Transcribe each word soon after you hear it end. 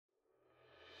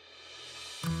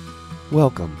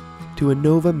Welcome to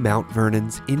Inova Mount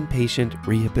Vernon's Inpatient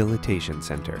Rehabilitation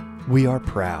Center. We are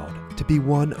proud to be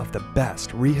one of the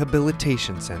best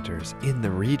rehabilitation centers in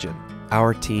the region.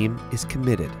 Our team is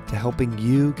committed to helping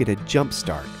you get a jump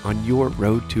start on your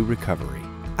road to recovery.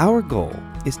 Our goal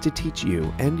is to teach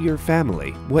you and your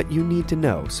family what you need to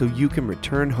know so you can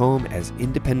return home as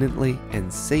independently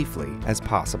and safely as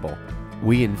possible.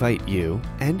 We invite you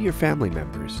and your family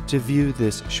members to view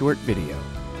this short video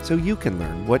so you can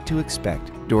learn what to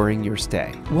expect during your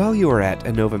stay. While you are at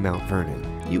Inova Mount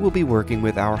Vernon, you will be working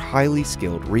with our highly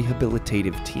skilled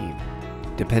rehabilitative team.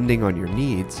 Depending on your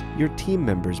needs, your team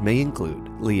members may include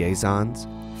liaisons,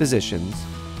 physicians,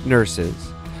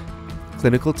 nurses,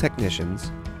 clinical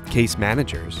technicians, case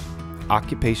managers,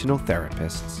 occupational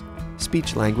therapists,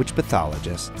 speech-language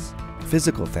pathologists,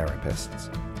 physical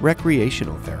therapists,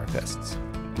 recreational therapists,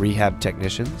 rehab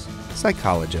technicians,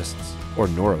 psychologists or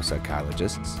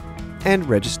neuropsychologists, and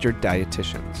registered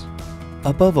dietitians.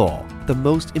 Above all, the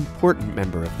most important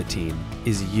member of the team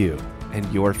is you and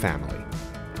your family.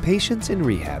 Patients in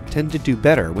rehab tend to do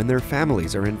better when their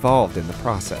families are involved in the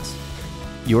process.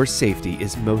 Your safety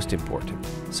is most important,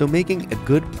 so making a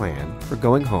good plan for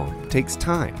going home takes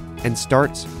time and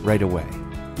starts right away.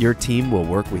 Your team will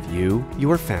work with you,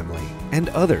 your family, and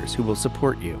others who will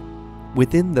support you.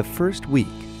 Within the first week,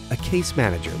 a case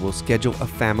manager will schedule a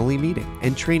family meeting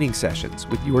and training sessions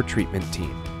with your treatment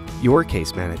team. Your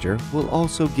case manager will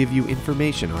also give you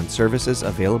information on services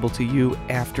available to you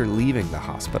after leaving the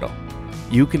hospital.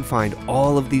 You can find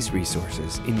all of these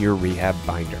resources in your rehab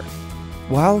binder.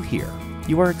 While here,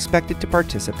 you are expected to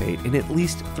participate in at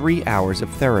least 3 hours of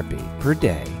therapy per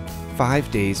day,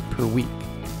 5 days per week.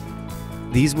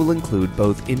 These will include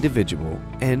both individual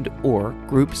and/or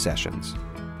group sessions.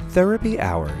 Therapy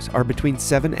hours are between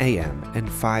 7 a.m. and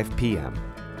 5 p.m.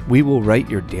 We will write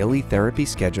your daily therapy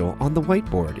schedule on the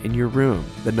whiteboard in your room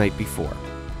the night before.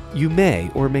 You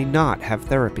may or may not have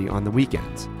therapy on the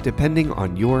weekends, depending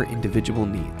on your individual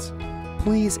needs.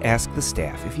 Please ask the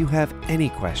staff if you have any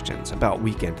questions about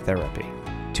weekend therapy.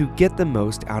 To get the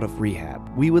most out of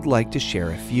rehab, we would like to share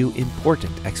a few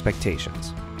important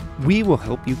expectations. We will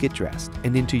help you get dressed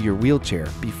and into your wheelchair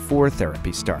before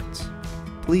therapy starts.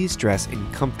 Please dress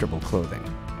in comfortable clothing.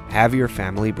 Have your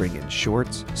family bring in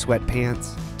shorts,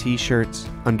 sweatpants, t-shirts,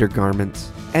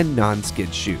 undergarments, and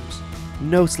non-skid shoes.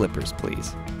 No slippers,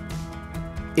 please.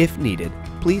 If needed,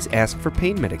 please ask for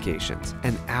pain medications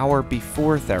an hour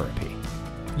before therapy.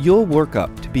 You'll work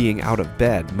up to being out of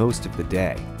bed most of the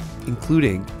day,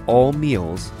 including all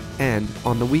meals and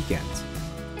on the weekends.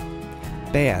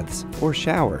 Baths or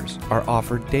showers are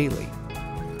offered daily.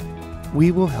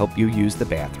 We will help you use the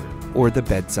bathroom or the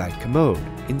bedside commode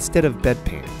instead of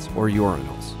bedpans or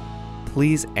urinals.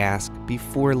 Please ask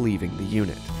before leaving the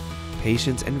unit.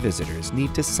 Patients and visitors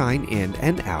need to sign in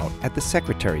and out at the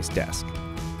secretary's desk.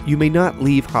 You may not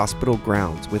leave hospital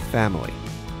grounds with family.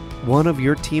 One of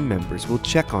your team members will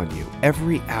check on you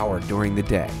every hour during the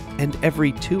day and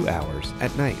every 2 hours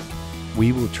at night.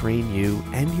 We will train you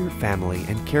and your family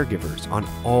and caregivers on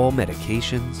all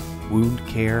medications, wound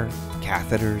care,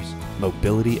 catheters,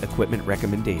 mobility equipment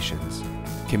recommendations,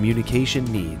 communication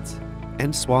needs,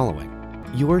 and swallowing.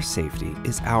 Your safety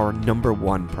is our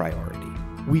 #1 priority.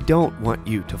 We don't want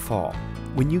you to fall.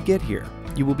 When you get here,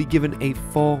 you will be given a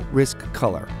fall risk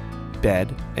color,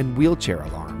 bed and wheelchair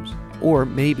alarms, or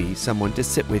maybe someone to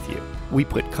sit with you. We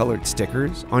put colored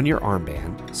stickers on your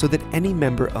armband so that any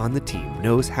member on the team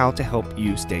knows how to help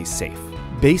you stay safe.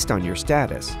 Based on your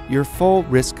status, your fall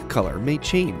risk color may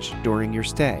change during your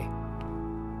stay.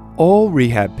 All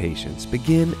rehab patients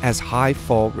begin as high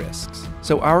fall risks,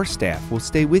 so our staff will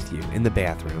stay with you in the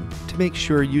bathroom to make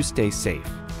sure you stay safe.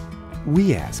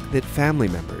 We ask that family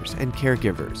members and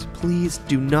caregivers please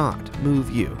do not move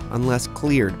you unless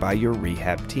cleared by your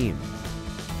rehab team.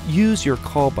 Use your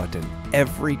call button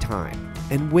every time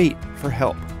and wait for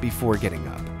help before getting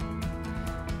up.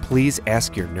 Please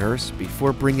ask your nurse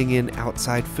before bringing in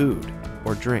outside food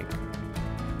or drink.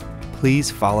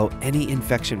 Please follow any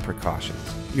infection precautions.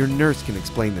 Your nurse can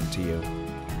explain them to you.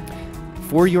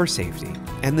 For your safety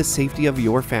and the safety of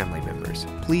your family members,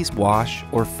 please wash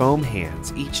or foam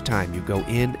hands each time you go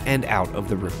in and out of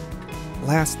the room.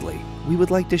 Lastly, we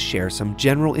would like to share some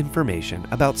general information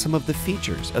about some of the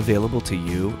features available to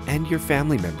you and your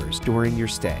family members during your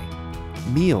stay.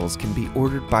 Meals can be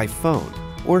ordered by phone,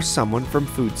 or someone from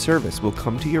food service will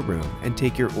come to your room and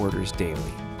take your orders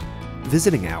daily.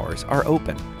 Visiting hours are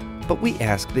open, but we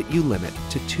ask that you limit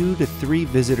to 2 to 3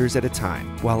 visitors at a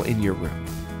time while in your room.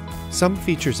 Some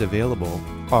features available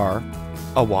are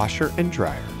a washer and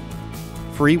dryer,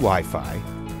 free Wi-Fi,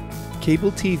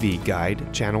 cable TV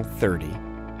guide channel 30,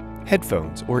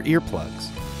 headphones, or earplugs.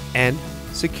 And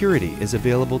security is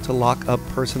available to lock up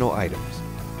personal items.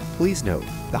 Please note,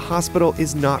 the hospital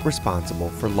is not responsible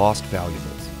for lost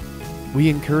valuables. We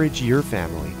encourage your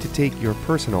family to take your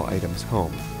personal items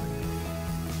home.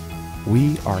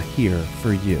 We are here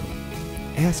for you.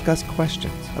 Ask us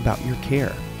questions about your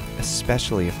care,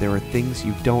 especially if there are things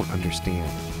you don't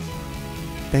understand.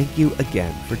 Thank you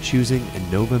again for choosing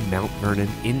Inova Mount Vernon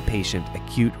Inpatient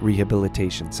Acute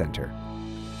Rehabilitation Center.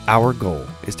 Our goal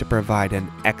is to provide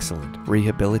an excellent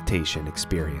rehabilitation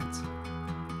experience.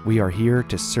 We are here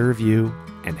to serve you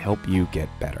and help you get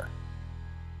better.